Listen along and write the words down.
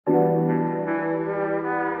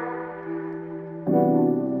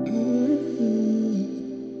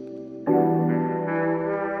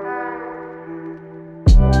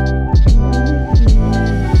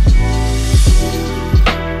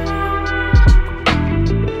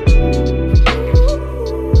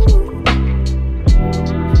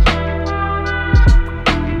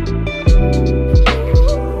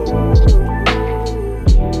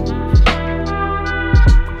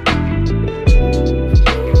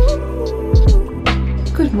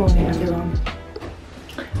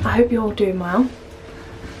I hope you're all doing well.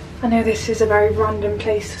 I know this is a very random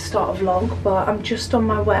place to start a vlog, but I'm just on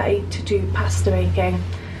my way to do pasta making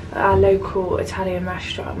at our local Italian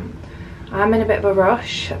restaurant. I'm in a bit of a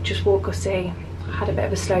rush. I've just walked Gussie, had a bit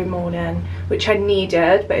of a slow morning, which I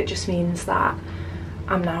needed, but it just means that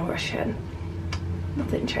I'm now rushing.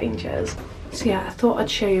 Nothing changes. So yeah, I thought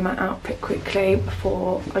I'd show you my outfit quickly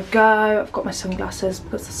before I go. I've got my sunglasses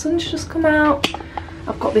because the sun's just come out.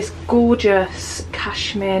 I've got this gorgeous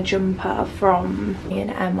cashmere jumper from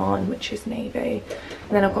M on, which is navy. And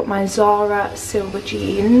then I've got my Zara silver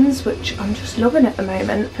jeans, which I'm just loving at the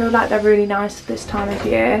moment. I feel like they're really nice at this time of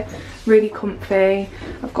year. Really comfy.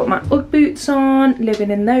 I've got my Ugg boots on, living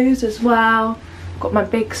in those as well. I've got my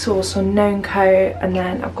big Sauce Unknown coat, and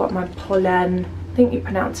then I've got my Pollen, I think you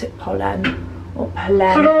pronounce it Pollen or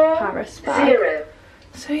Pollen Paris bag.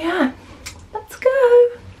 So yeah, let's go.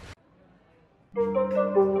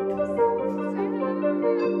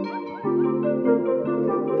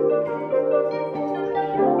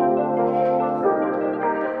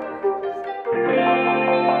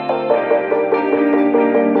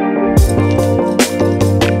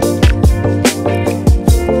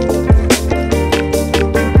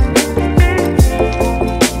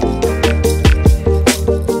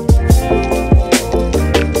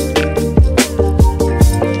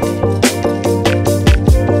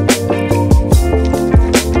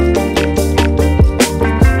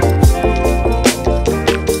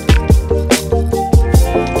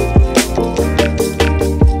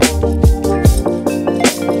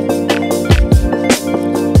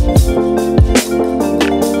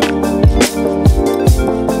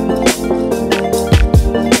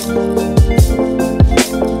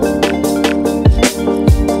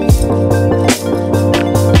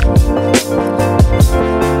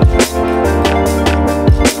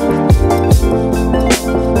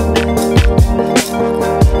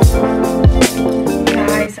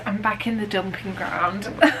 In the dumping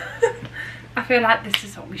ground. I feel like this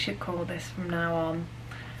is what we should call this from now on,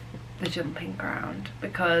 the jumping ground,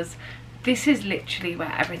 because this is literally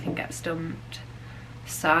where everything gets dumped.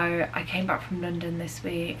 So I came back from London this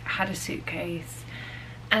week, had a suitcase,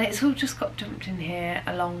 and it's all just got dumped in here,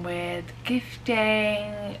 along with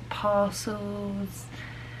gifting, parcels,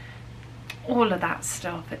 all of that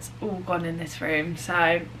stuff. It's all gone in this room.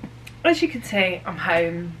 So as you can see, I'm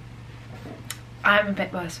home. I'm a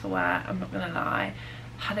bit worse for wear, I'm not gonna lie.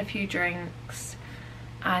 Had a few drinks,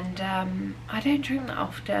 and I don't drink that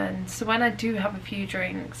often, so when I do have a few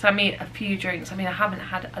drinks, I mean I haven't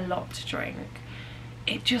had a lot to drink,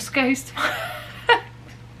 it just goes to my head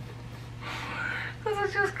because I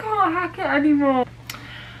just can't hack it anymore.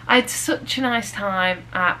 I had such a nice time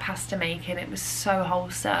at pasta making. It was so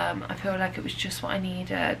wholesome. I feel like it was just what I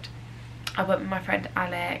needed. I went with my friend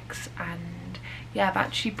Alex, and yeah, I've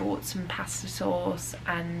actually bought some pasta sauce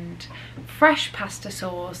and fresh pasta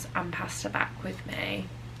sauce and pasta back with me.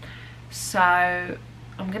 So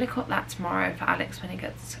I'm going to cook that tomorrow for Alex when he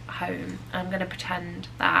gets home. I'm going to pretend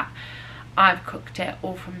that I've cooked it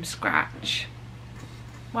all from scratch.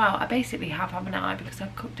 Well, I basically have, haven't I? Because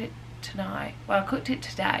I've cooked it tonight. Well, I cooked it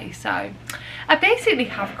today, so I basically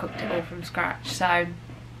have cooked it all from scratch. So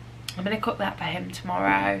I'm going to cook that for him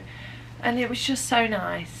tomorrow. And it was just so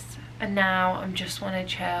nice. And now I just want to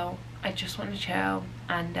chill. I just want to chill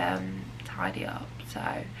and tidy up. So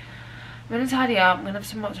I'm going to tidy up. I'm going to have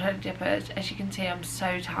some mozzarella dippers. As you can see, I'm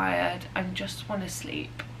so tired. I just want to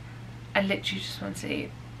sleep. I literally just want to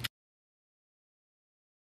sleep.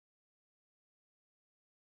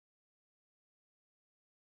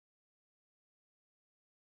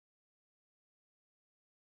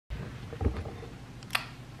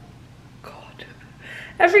 God.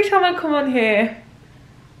 Every time I come on here,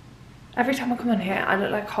 I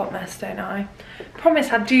look like a hot mess, don't I?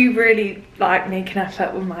 Promise, I do really like make an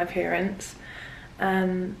effort with my appearance.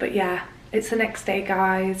 But yeah, it's the next day,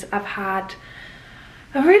 guys. I've had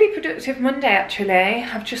a really productive Monday, actually.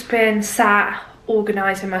 I've just been sat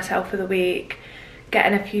organising myself for the week,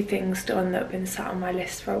 getting a few things done that have been sat on my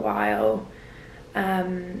list for a while.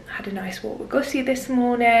 Had a nice walk with Gussie this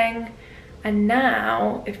morning, and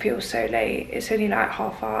now it feels so late. It's only like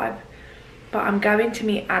 5:30. But I'm going to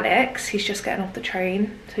meet Alex. He's just getting off the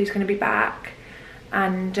train, so he's going to be back,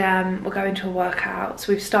 and we're going to a workout.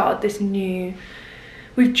 So we've started this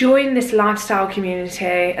we've joined this lifestyle community,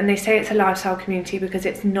 and they say it's a lifestyle community because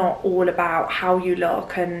it's not all about how you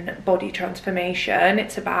look and body transformation.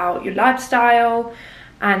 It's about your lifestyle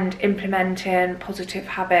and implementing positive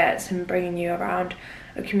habits and bringing you around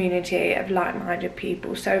a community of like-minded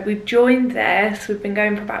people. So we've joined this. We've been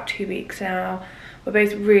going for about 2 weeks now. We're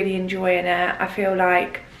both really enjoying it. I feel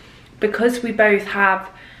like because we both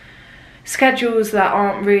have schedules that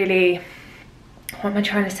aren't really, what am I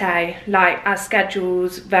trying to say? Like, our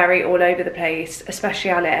schedules vary all over the place,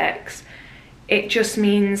 especially Alex. It just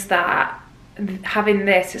means that having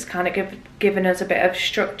this has kind of given us a bit of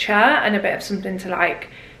structure and a bit of something to like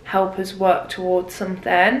help us work towards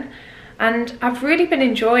something. And I've really been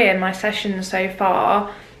enjoying my sessions so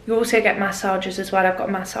far. You also get massages as well. I've got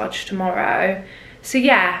a massage tomorrow. So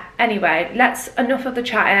yeah, anyway, enough of the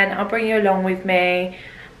chatting. I'll bring you along with me.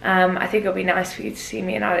 I think it'll be nice for you to see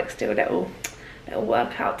me and Alex do a little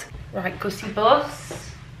workout. Right, Gussie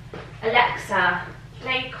Bus. Alexa,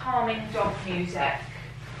 play calming dog music.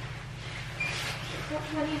 What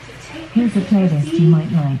do I need to take? Here's a playlist you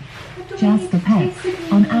might like. Jazz for Pets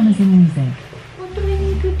on Amazon Music. What do I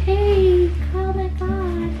need to take? Oh my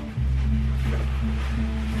god.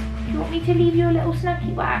 Do you want me to leave you a little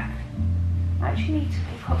snacky whack? I actually need to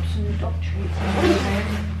pick up some dog treats on the way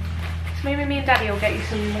home. So maybe me and Daddy will get you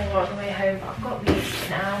some more on the way home. I've got these for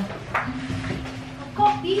now. I've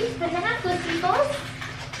got these for now, Gussie Bus.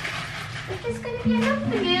 Is this going to be enough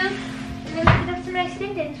for you? And then we can have some nice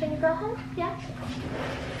din-dins when you go home, yeah?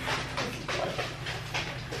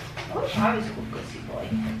 I wish I was a good Gussie boy.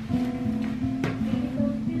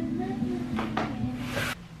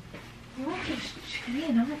 You're just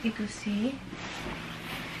chilling, aren't you, Gussie?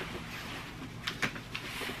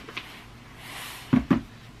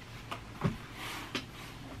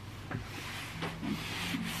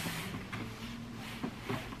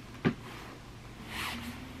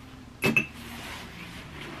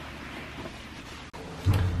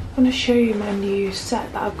 I'm going to show you my new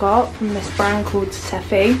set that I've got from this brand called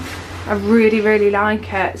Seffi. I really, really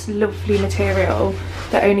like it. It's lovely material.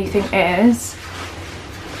 The only thing is,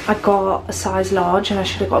 I got a size large and I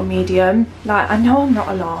should have got a medium. Like, I know I'm not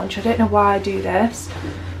a large. I don't know why I do this.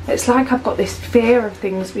 It's like I've got this fear of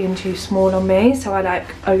things being too small on me, so I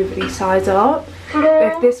like overly size up.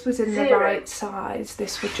 But if this was in the right size,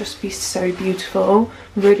 this would just be so beautiful.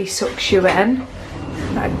 Really sucks you in.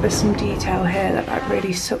 Like, there's some detail here that like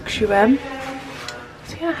really sucks you in.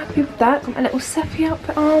 So yeah, happy with that. Got my little Seffi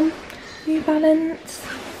outfit on. New Balance.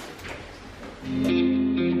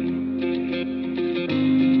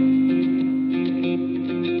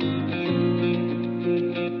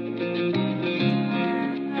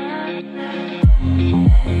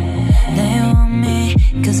 They want me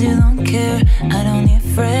 'cause you don't care. I don't need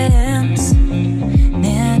friends.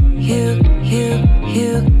 Then you.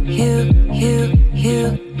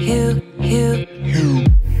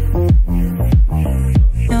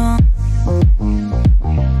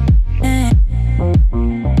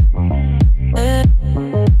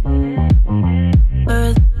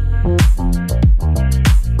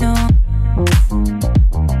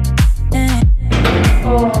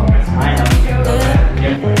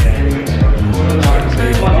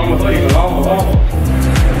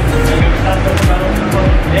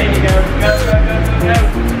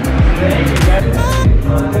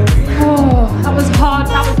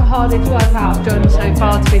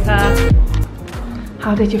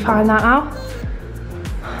 How did you find that out?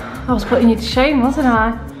 I was putting you to shame, wasn't I?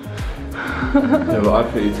 Yeah, but I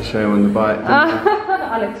put you to shame on the bike.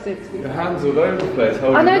 Alex did. Your hands all over the place.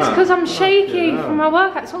 I know, it's because I'm shaky from my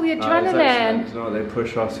workout. It's all the adrenaline. You know what, they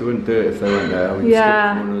push us. You wouldn't do it if they weren't there. We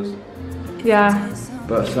yeah. skip corners. Yeah.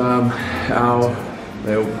 But Sam, Al,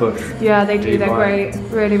 they all push. Yeah, they do. They're great.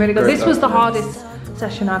 Really, really good. Great This was the hardest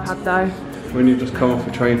session I've had though. When you just come off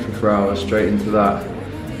a train for 4 hours straight into that,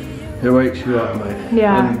 it wakes you up, mate.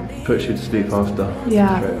 Yeah. And puts you to sleep after.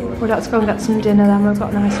 Yeah. Well, let's go and get some dinner then. We've got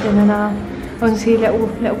a nice dinner now. I want to see little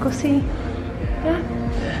Gussie. Yeah.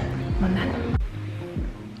 Come on then.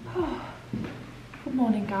 Oh. Good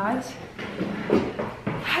morning, guys.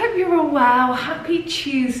 Hope you're all well. Happy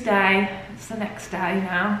Tuesday. It's the next day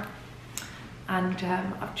now. And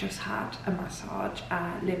I've just had a massage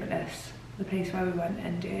at Limitless, the place where we went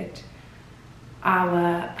and did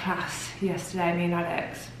our class yesterday, me and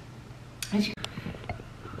Alex.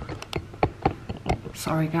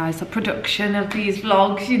 Sorry guys, the production of these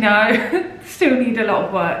vlogs, you know, still need a lot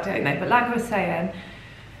of work, don't they? But like I was saying,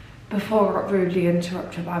 before I got rudely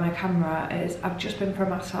interrupted by my camera, is I've just been for a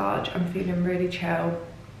massage. I'm feeling really chill.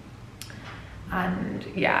 And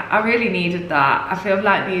yeah, I really needed that. I feel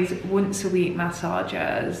like these once a week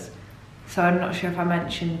massages, so I'm not sure if I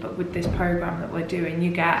mentioned, but with this program that we're doing,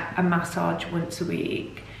 you get a massage once a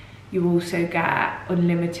week. You also get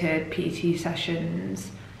unlimited PT sessions,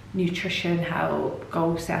 nutrition help,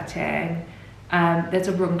 goal setting. There's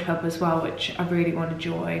a run club as well, which I really want to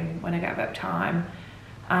join when I get a bit of time.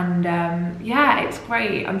 And yeah, it's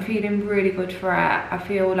great. I'm feeling really good for it. I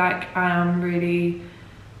feel like I am really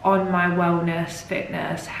on my wellness,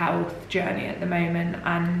 fitness, health journey at the moment,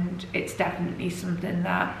 and it's definitely something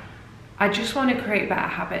that I just want to create better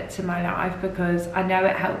habits in my life, because I know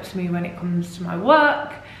it helps me when it comes to my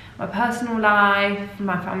work, my personal life,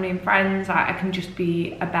 my family and friends. I can just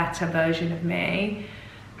be a better version of me.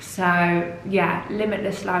 So yeah,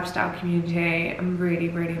 Limitless Lifestyle community, I'm really,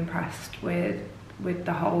 really impressed with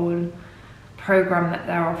the whole program that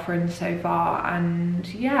they're offering so far. And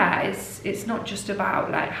yeah, it's not just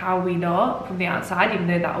about like how we look from the outside, even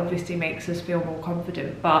though that obviously makes us feel more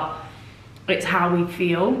confident, but it's how we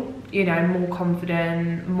feel, you know, more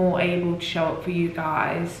confident, more able to show up for you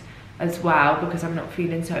guys as well, because I'm not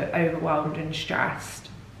feeling so overwhelmed and stressed.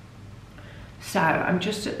 So I'm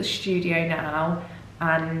just at the studio now,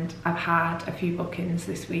 and I've had a few bookings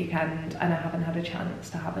this weekend and I haven't had a chance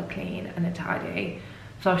to have a clean and a tidy.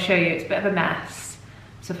 So I'll show you, it's a bit of a mess.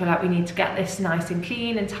 So I feel like we need to get this nice and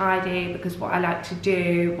clean and tidy, because what I like to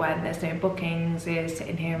do when there's no bookings is sit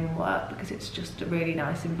in here and work, because it's just a really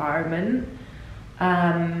nice environment.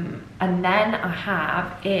 And then I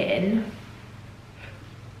have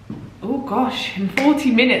oh gosh, in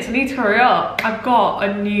 40 minutes, I need to hurry up. I've got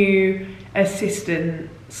a new assistant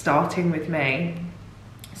starting with me.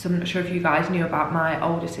 So I'm not sure if you guys knew about my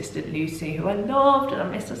old assistant Lucy, who I loved and I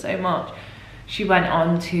miss her so much. She went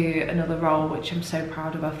on to another role, which I'm so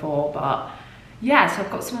proud of her for. But yeah, so I've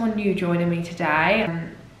got someone new joining me today.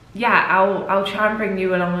 Yeah, I'll try and bring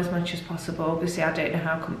you along as much as possible. Obviously, I don't know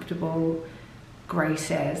how comfortable Grace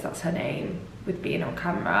is, that's her name, with being on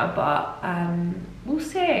camera, but we'll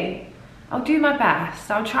see. I'll do my best.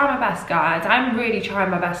 I'll try my best, guys. I'm really trying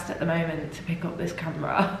my best at the moment to pick up this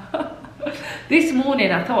camera. This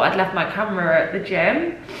morning I thought I'd left my camera at the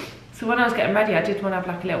gym, so when I was getting ready I did want to have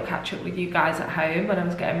like a little catch up with you guys at home when I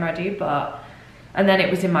was getting ready, and then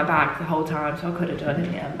it was in my bag the whole time, so I could have done it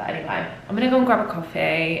in the end. But anyway, I'm gonna go and grab a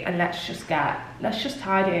coffee and let's just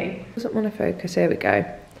tidy. Doesn't want to focus, here we go.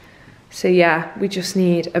 So yeah, we just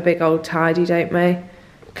need a big old tidy, don't we?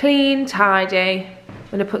 Clean, tidy.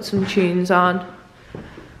 I'm gonna put some tunes on.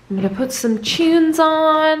 We're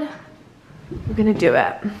gonna do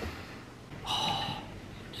it.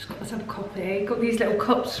 Just got myself a coffee. Got these little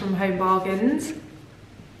cups from Home Bargains.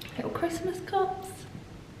 Little Christmas cups.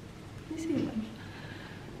 Can you see them?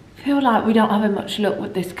 I feel like we don't have much luck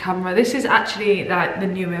with this camera. This is actually like the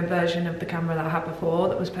newer version of the camera that I had before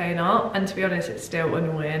that was playing up, and to be honest, it's still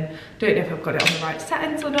annoying. Don't know if I've got it on the right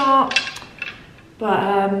settings or not,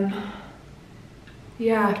 but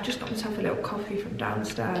yeah, I've just got myself a little coffee from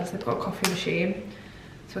downstairs. They've got a coffee machine,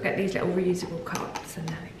 so I get these little reusable cups, and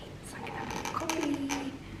then it means I can have a little coffee.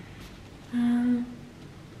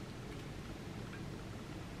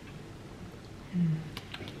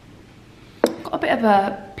 Got a bit of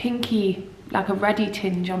a pinky, like a reddy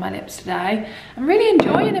tinge on my lips today. I'm really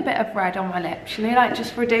enjoying a bit of red on my lips, you know, like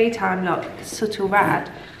just for a daytime look, subtle red.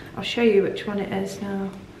 I'll show you which one it is now.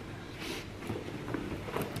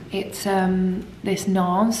 It's this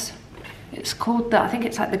NARS. It's called I think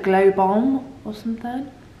it's like the Glow Balm or something.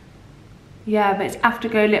 Yeah, but it's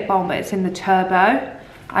Afterglow Lip Balm, but it's in the Turbo.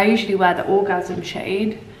 I usually wear the Orgasm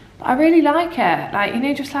shade, but I really like it. Like, you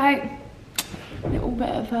know, just like a little bit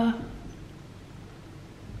of a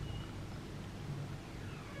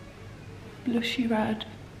blushy red.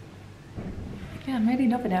 Yeah, I'm really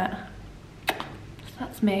loving it. So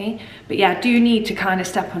that's me. But yeah, I do need to kind of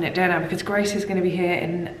step on it, don't I? Because Grace is going to be here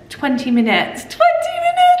in 20 minutes. 20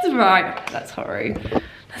 minutes! Right, let's hurry.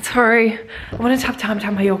 Let's hurry. I wanted to have time to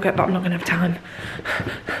have my yogurt, but I'm not going to have time.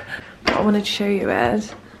 What I wanted to show you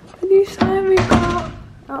is the new sign we've got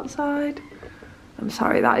outside. I'm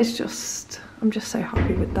sorry, that is just, I'm just so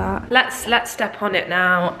happy with that. Let's step on it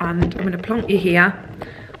now, and I'm going to plonk you here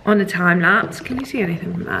on a time lapse. Can you see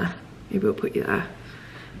anything from there? Maybe we'll put you there.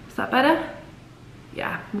 Is that better?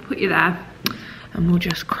 Yeah, we'll put you there and we'll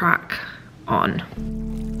just crack on.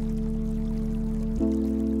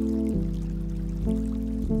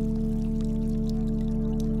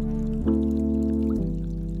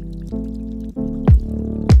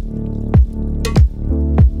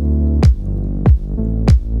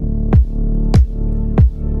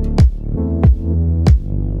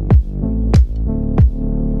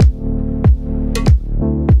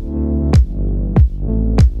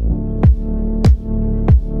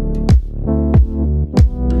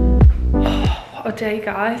 Day,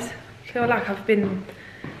 guys. I feel like I've been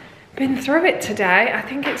through it today. I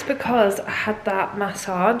think it's because I had that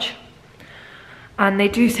massage, and they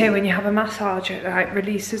do say when you have a massage it like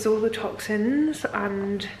releases all the toxins,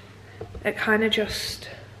 and it kind of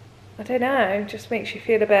just, I don't know, just makes you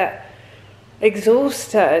feel a bit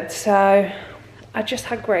exhausted. So I just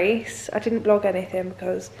had Grace. I didn't vlog anything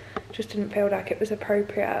because I just didn't feel like it was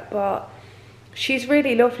appropriate, but she's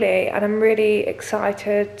really lovely and I'm really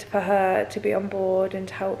excited for her to be on board and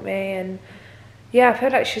to help me. And yeah, I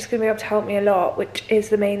feel like she's going to be able to help me a lot, which is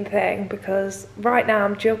the main thing, because right now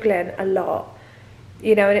I'm juggling a lot,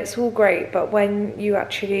 you know, and it's all great, but when you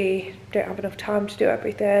actually don't have enough time to do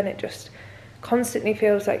everything, it just constantly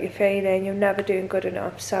feels like you're failing, you're never doing good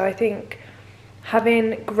enough. So I think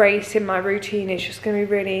having Grace in my routine is just going to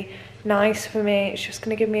be really nice for me. It's just going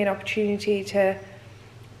to give me an opportunity to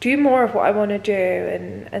do more of what I want to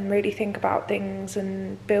do and really think about things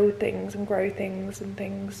and build things and grow things and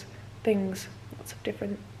things, lots of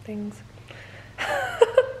different things.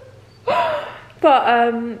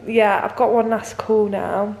 But yeah, I've got one last call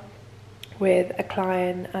now with a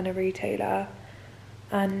client and a retailer,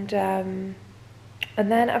 and then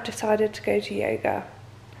I've decided to go to yoga.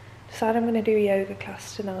 Decided I'm going to do a yoga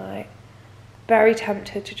class tonight. Very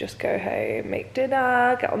tempted to just go home, make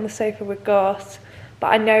dinner, get on the sofa with Gus, but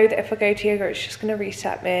I know that if I go to yoga it's just going to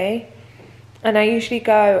reset me. And I usually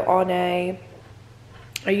go on a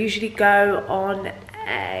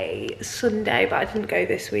Sunday, but I didn't go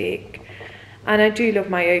this week. And I do love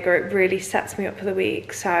my yoga, it really sets me up for the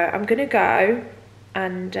week. So I'm gonna go,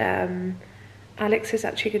 and Alex is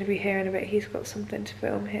actually gonna be here in a bit. He's got something to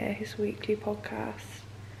film here, his weekly podcast.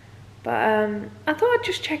 But I thought I'd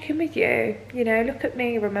just check in with you, you know, look at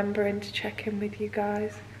me remembering to check in with you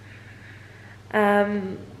guys.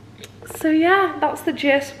 So yeah, that's the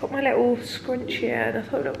gist. I've got my little scrunchie here and I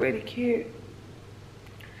thought it looked really cute.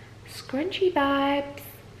 Scrunchy vibes.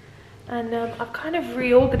 And I've kind of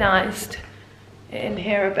reorganised it in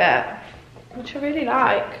here a bit, which I really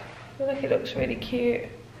like. I feel like it looks really cute.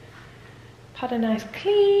 Had a nice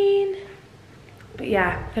clean. But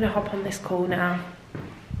yeah, I'm gonna hop on this call now.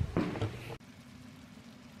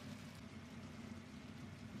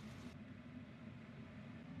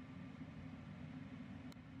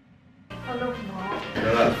 I love Mark.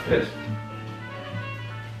 No, that's pissed.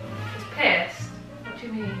 It's pissed? What do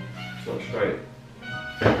you mean? It's not straight.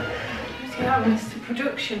 Yeah, it's the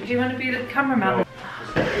production. Do you want to be the cameraman? No, it's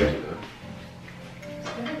not good, isn't it? It's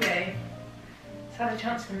gonna be. It's had a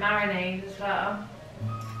chance to marinate as well.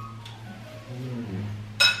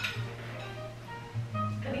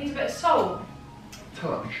 It needs a bit of salt.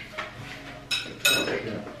 Touch.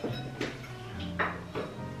 Yeah.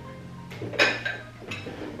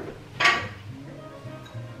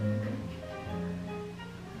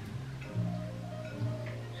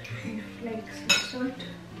 A few flakes of salt.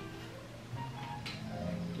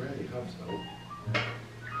 Rarely have salt.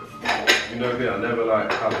 You know me, I never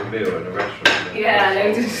like have a meal in a restaurant. Yeah,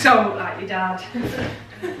 loads of salt like your dad.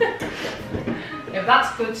 Yeah,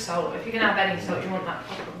 that's good salt. If you're gonna have any salt, you want that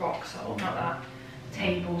proper rock salt, not that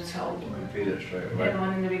table salt. I feed it straight away. The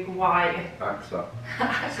one in the big white. Sacks up.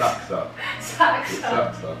 Sacks up. Sacks It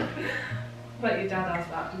up. sacks up. But your dad has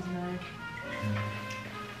that, doesn't he?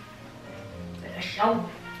 Bit of salt.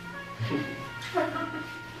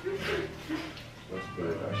 That's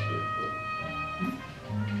good actually.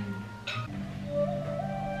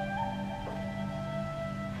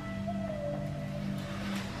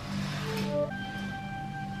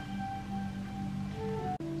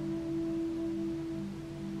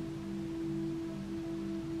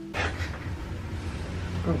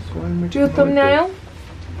 Do your thumbnail.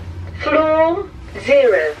 Floor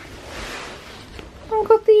 0. Oh,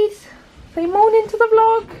 got these. Say morning to the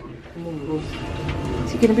vlog.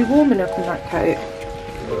 Is he going to be warm enough in that coat?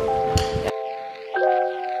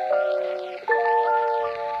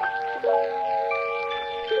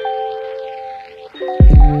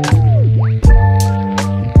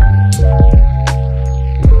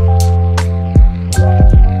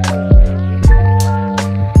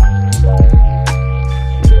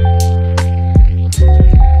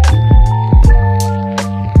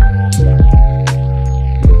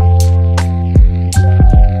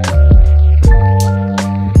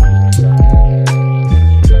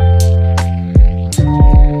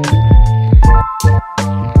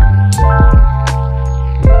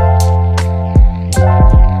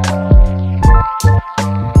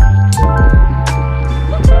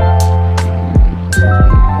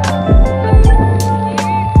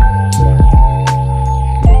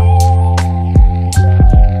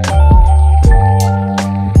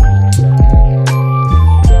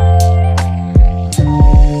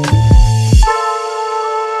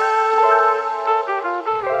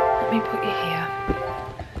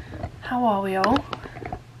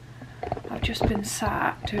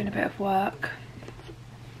 Sat doing a bit of work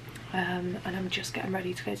and I'm just getting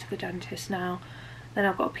ready to go to the dentist now. Then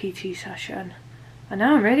I've got a PT session I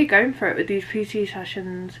know I'm really going for it with these PT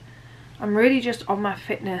sessions. I'm really just on my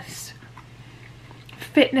fitness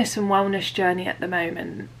and wellness journey at the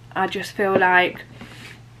moment. I just feel like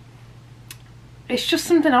it's just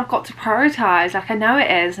something I've got to prioritise. Like, I know it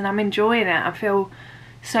is, and I'm enjoying it. I feel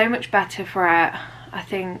so much better for it. I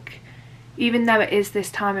think even though it is this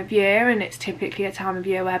time of year, and it's typically a time of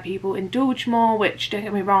year where people indulge more, which, don't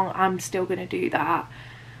get me wrong, I'm still going to do that.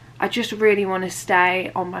 I just really want to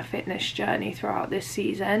stay on my fitness journey throughout this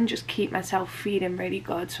season, just keep myself feeling really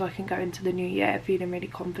good so I can go into the new year feeling really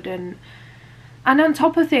confident and on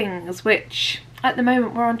top of things, which at the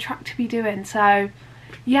moment we're on track to be doing. So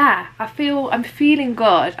yeah, I'm feeling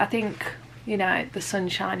good. I think, you know, the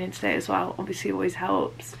sun's shining today as well, obviously always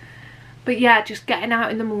helps. But yeah, just getting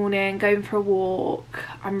out in the morning, going for a walk.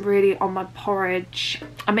 I'm really on my porridge.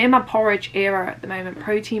 I'm in my porridge era at the moment.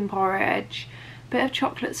 Protein porridge, bit of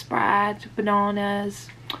chocolate spread, bananas.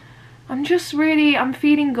 I'm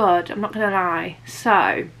feeling good, I'm not gonna lie. So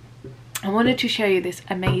I wanted to show you this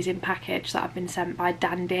amazing package that I've been sent by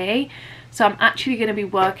Dandy. So I'm actually going to be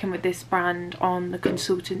working with this brand on the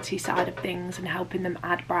consultancy side of things and helping them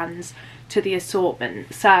add brands to the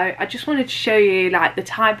assortment. So I just wanted to show you like the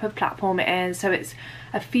type of platform it is. So it's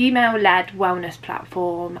a female-led wellness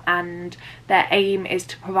platform, and their aim is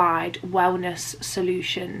to provide wellness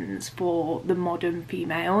solutions for the modern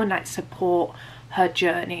female and like support her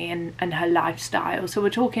journey and her lifestyle. So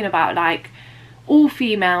we're talking about like all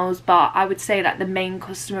females, but I would say that the main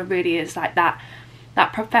customer really is like that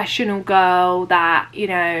professional girl, that, you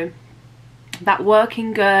know, that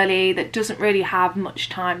working girly that doesn't really have much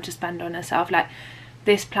time to spend on herself. Like,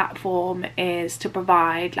 this platform is to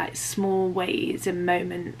provide like small ways and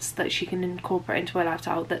moments that she can incorporate into her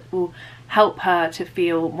lifestyle that will help her to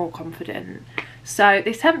feel more confident. So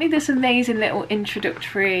they sent me this amazing little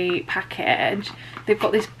introductory package. They've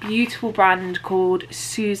got this beautiful brand called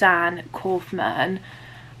Suzanne Kaufman,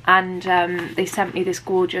 and they sent me this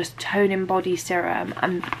gorgeous toning body serum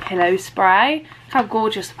and pillow spray. How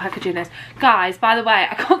gorgeous the packaging is. Guys, by the way,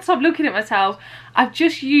 I can't stop looking at myself. I've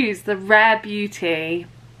just used the Rare Beauty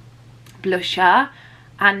blusher,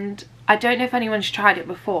 and I don't know if anyone's tried it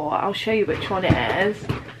before. I'll show you which one it is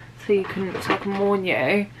so I can warn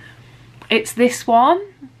you. It's this one,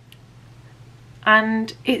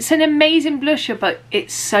 and it's an amazing blusher, but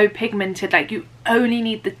it's so pigmented. Like, you only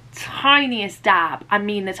need the tiniest dab. I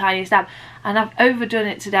mean the tiniest dab. And I've overdone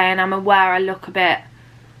it today, and I'm aware I look a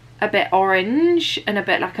bit orange and a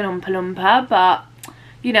bit like an Oompa Loompa, but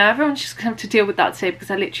you know, everyone's just gonna have to deal with that today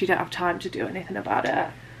because I literally don't have time to do anything about it.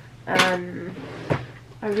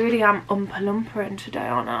 I really am Oompa Loompaing today,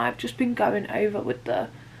 aren't I? I've just been going over with the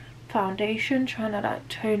foundation, trying to like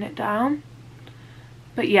tone it down.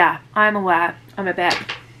 But yeah, I'm aware I'm a bit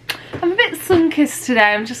sun-kissed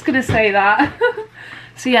today, I'm just gonna say that.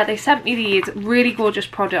 So yeah, they sent me these really gorgeous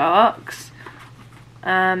products.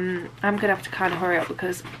 I'm gonna have to kind of hurry up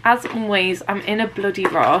because, as always, I'm in a bloody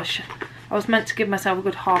rush. I was meant to give myself a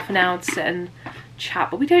good half an hour to sit and chat,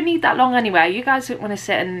 but we don't need that long anyway. You guys don't want to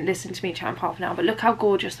sit and listen to me chat for half an hour, but look how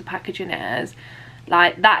gorgeous the packaging is.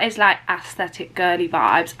 Like, that is like aesthetic girly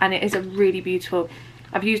vibes, and it is a really beautiful.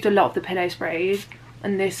 I've used a lot of the pillow sprays,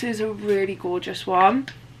 and this is a really gorgeous one.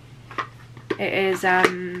 It is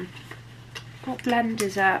what blend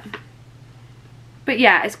is it? But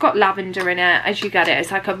yeah, it's got lavender in it, as you get it.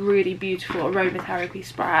 It's like a really beautiful aromatherapy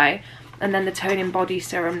spray, and then the toning body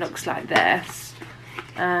serum looks like this.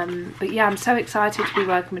 But yeah, I'm so excited to be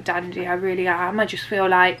working with Dandy. I really am. I just feel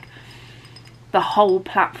like the whole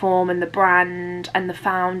platform and the brand and the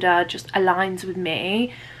founder just aligns with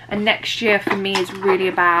me, and next year for me is really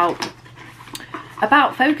about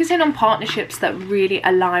focusing on partnerships that really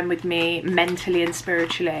align with me mentally and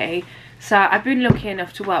spiritually. So I've been lucky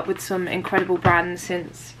enough to work with some incredible brands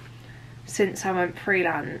since I went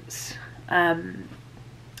freelance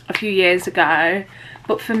a few years ago,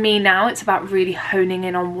 but for me now it's about really honing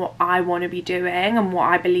in on what I want to be doing and what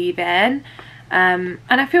I believe in. And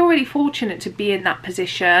I feel really fortunate to be in that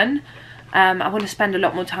position. I want to spend a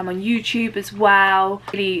lot more time on YouTube as well.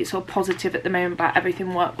 Really sort of positive at the moment about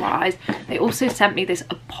everything work-wise. They also sent me this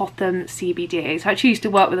Apothem CBD. So I actually used to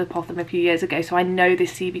work with Apothem a few years ago, so I know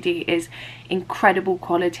this CBD is incredible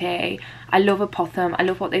quality. I love Apothem. I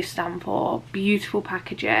love what they stand for. Beautiful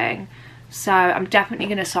packaging. So I'm definitely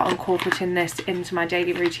going to start incorporating this into my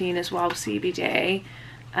daily routine as well, CBD.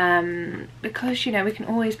 Because, you know, we can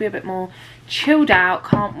always be a bit more chilled out,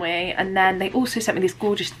 can't we? And then they also sent me this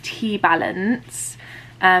gorgeous T-Balance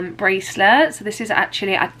bracelet. So this is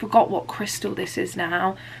actually, I forgot what crystal this is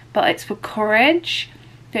now, but it's for courage.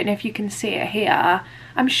 Don't know if you can see it here.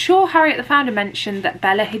 I'm sure Harriet the founder mentioned that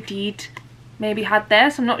Bella Hadid maybe had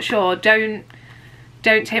this, I'm not sure. Don't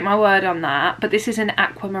take my word on that, but this is an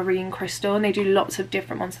aquamarine crystal, and they do lots of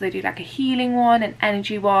different ones. So they do like a healing one, an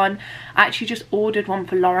energy one. I actually just ordered one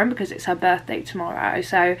for Lauren because it's her birthday tomorrow,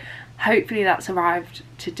 so hopefully that's arrived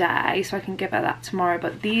today so I can give her that tomorrow.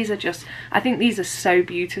 But these are just, I think these are so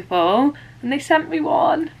beautiful, and they sent me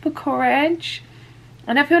one for courage,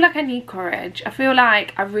 and I feel like I need courage. I feel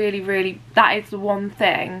like I really, that is the one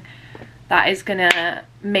thing that is gonna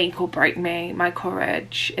make or break me, my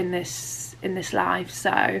courage in this life.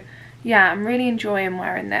 So yeah, I'm really enjoying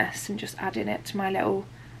wearing this and just adding it to my little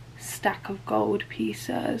stack of gold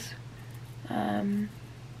pieces.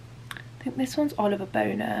 I think this one's Oliver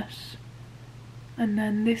Bonus, and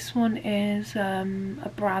then this one is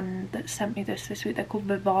a brand that sent me this week. They're called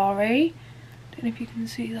Vivari. Don't know if you can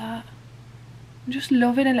see that. I'm just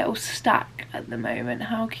loving a little stack at the moment.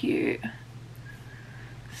 How cute.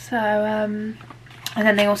 So and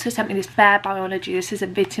then they also sent me this Bare Biology. This is a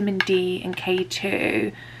vitamin D and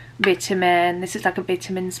K2 vitamin. This is like a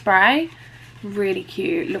vitamin spray. Really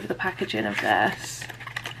cute. Love the packaging of this.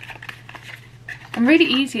 And really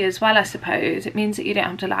easy as well, I suppose. It means that you don't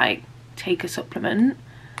have to like take a supplement.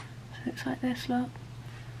 So it's like this, look.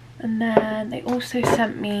 And then they also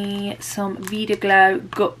sent me some Vida Glow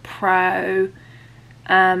Gut Pro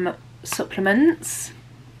supplements.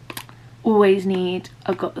 Always need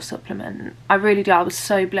a gut supplement. I really do. I was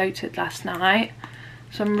so bloated last night,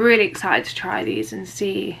 so I'm really excited to try these and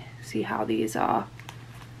see how these are.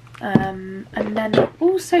 And then they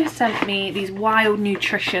also sent me these Wild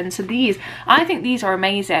Nutrition. So these, I think these are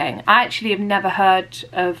amazing. I actually have never heard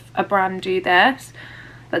of a brand do this,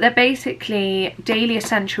 but they're basically daily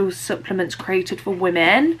essentials supplements created for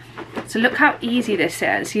women. So look how easy this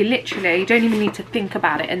is. You literally don't even need to think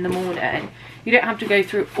about it in the morning. You don't have to go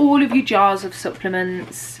through all of your jars of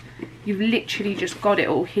supplements. You've literally just got it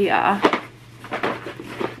all here.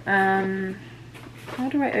 How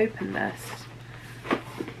do I open this?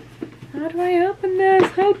 How do I open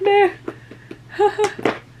this? Help me.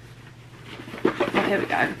 Oh, here we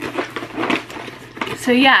go.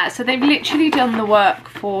 So yeah, so they've literally done the work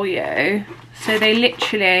for you. So they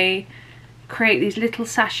literally create these little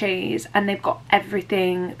sachets, and they've got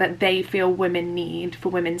everything that they feel women need for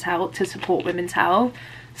women's health, to support women's health.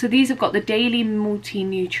 So these have got the daily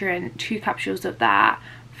multi-nutrient, 2 capsules of that,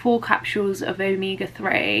 4 capsules of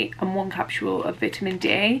omega-3 and 1 capsule of vitamin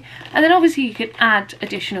D. And then obviously you can add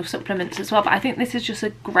additional supplements as well, but I think this is just a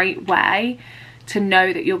great way to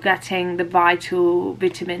know that you're getting the vital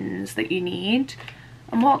vitamins that you need.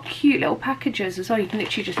 And what cute little packages as well. You can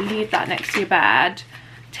literally just leave that next to your bed,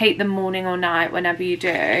 take them morning or night, whenever you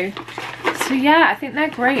do. So yeah, I think they're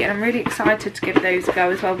great, and I'm really excited to give those a go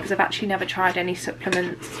as well, because I've actually never tried any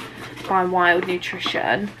supplements by Wild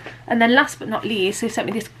Nutrition. And then last but not least, they sent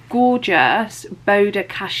me this gorgeous Boda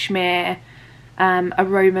Cashmere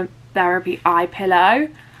aromatherapy eye pillow.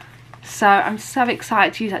 So I'm so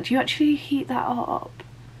excited to use that. Do you actually heat that up?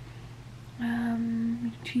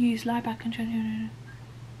 To use lie back and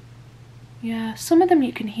yeah, some of them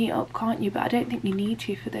you can heat up, can't you? But I don't think you need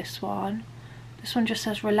to for this one. This one just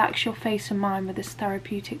says relax your face and mind with this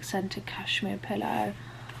therapeutic scented cashmere pillow.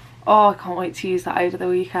 Oh, I can't wait to use that over the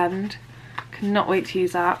weekend. Cannot wait to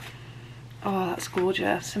use that. Oh, that's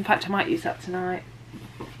gorgeous. In fact, I might use that tonight.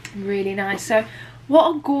 Really nice. So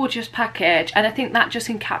what a gorgeous package, and I think that just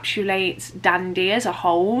encapsulates Dandy as a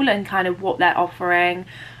whole and kind of what they're offering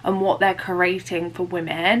and what they're creating for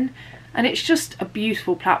women. And it's just a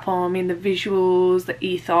beautiful platform. I mean, the visuals, the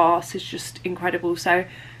ethos is just incredible. So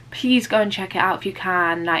please go and check it out if you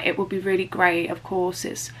can. Like, it would be really great. Of course,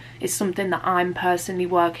 it's something that I'm personally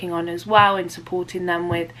working on as well, and supporting them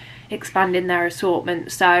with expanding their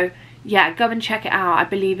assortment. So yeah, go and check it out. I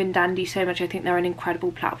believe in Dandy so much. I think they're an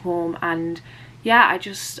incredible platform, and yeah,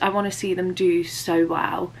 I want to see them do so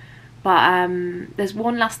well. But there's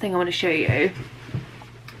one last thing I want to show you.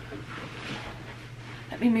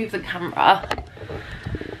 Let me move the camera.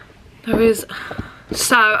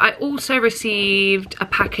 So I also received a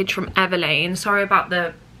package from Everlane. Sorry about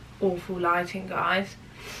the awful lighting, guys.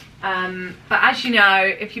 But as you know,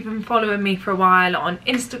 if you've been following me for a while on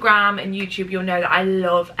Instagram and YouTube, you'll know that I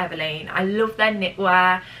love Everlane. I love their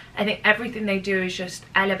knitwear. I think everything they do is just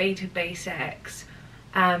elevated basics.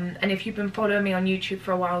 And if you've been following me on YouTube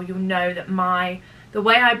for a while, you'll know that the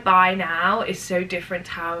way I buy now is so different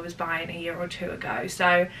to how I was buying a year or two ago.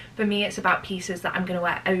 So for me, it's about pieces that I'm going to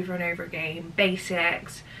wear over and over again,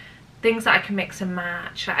 basics, things that I can mix and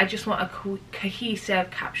match. Like, I just want a cohesive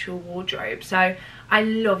capsule wardrobe. So I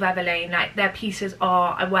love Everlane. Like, their pieces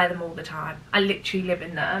I wear them all the time. I literally live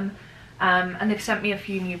in them. And they've sent me a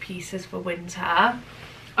few new pieces for winter.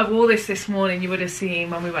 I wore this morning, you would have seen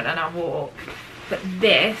when we went on our walk. But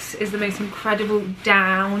this is the most incredible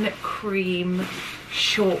down cream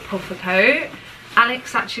short puffer coat.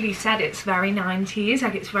 Alex actually said it's very 90s,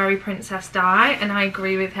 like it's very Princess Di, and I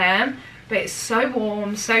agree with him. But it's so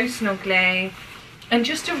warm, so snuggly, and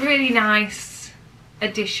just a really nice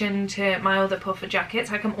addition to my other puffer jackets.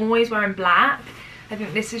 Like I'm always wearing black. I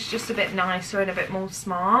think this is just a bit nicer and a bit more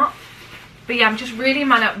smart. But yeah, I'm just really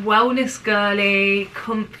my like wellness girly,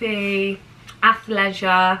 comfy,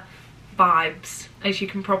 athleisure vibes, as you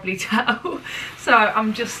can probably tell. So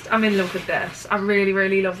I'm in love with this. I really,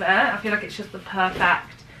 really love it. I feel like it's just the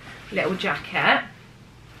perfect little jacket.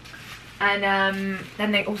 And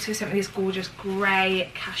then they also sent me this gorgeous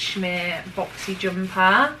grey cashmere boxy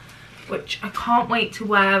jumper, which I can't wait to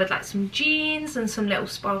wear with like some jeans and some little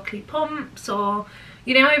sparkly pumps, or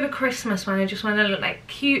you know, over Christmas when I just want to look like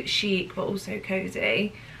cute, chic, but also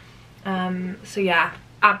cozy. So yeah,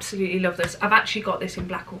 absolutely love this. I've actually got this in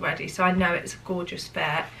black already, so I know it's a gorgeous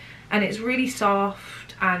fit, and it's really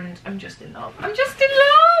soft, and I'm just in love. I'm just in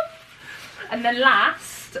love. And then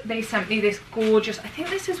last, they sent me this gorgeous, I think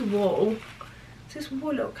this is wool. Is this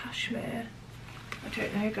wool or cashmere? I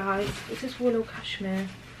don't know, guys. Is this wool or cashmere?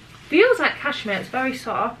 Feels like cashmere. It's very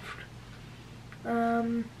soft.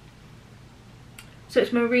 So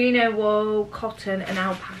it's merino wool, cotton and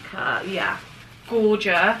alpaca. Yeah,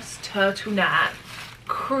 gorgeous turtleneck,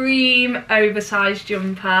 cream oversized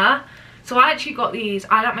jumper. So I actually got these.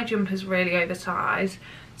 I like my jumpers really oversized,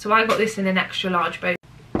 so I got this in an extra large both.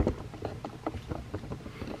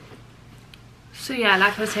 So yeah,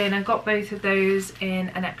 like I was saying, I got both of those in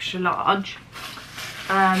an extra large.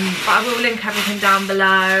 But I will link everything down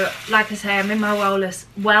below. Like I say, I'm in my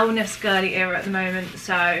wellness girly era at the moment,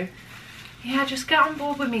 so yeah, just get on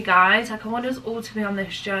board with me, guys. Like, I want us all to be on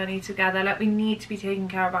this journey together. Like, we need to be taking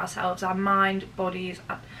care of ourselves, our mind, bodies,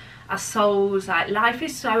 our souls. Like, life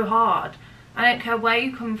is so hard. I don't care where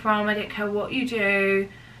you come from, I don't care what you do,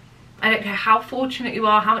 I don't care how fortunate you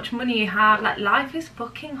are, how much money you have. Like, life is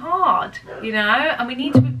fucking hard, you know, and we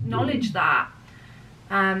need to acknowledge that.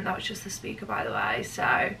 That was just the speaker, by the way.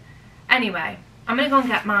 So anyway, I'm gonna go and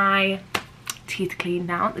get my teeth cleaned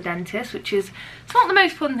now at the dentist, which is, it's not the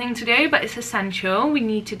most fun thing to do, but it's essential. We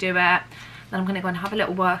need to do it. Then I'm gonna go and have a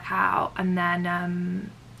little workout, and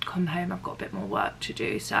then come home. I've got a bit more work to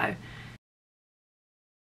do, so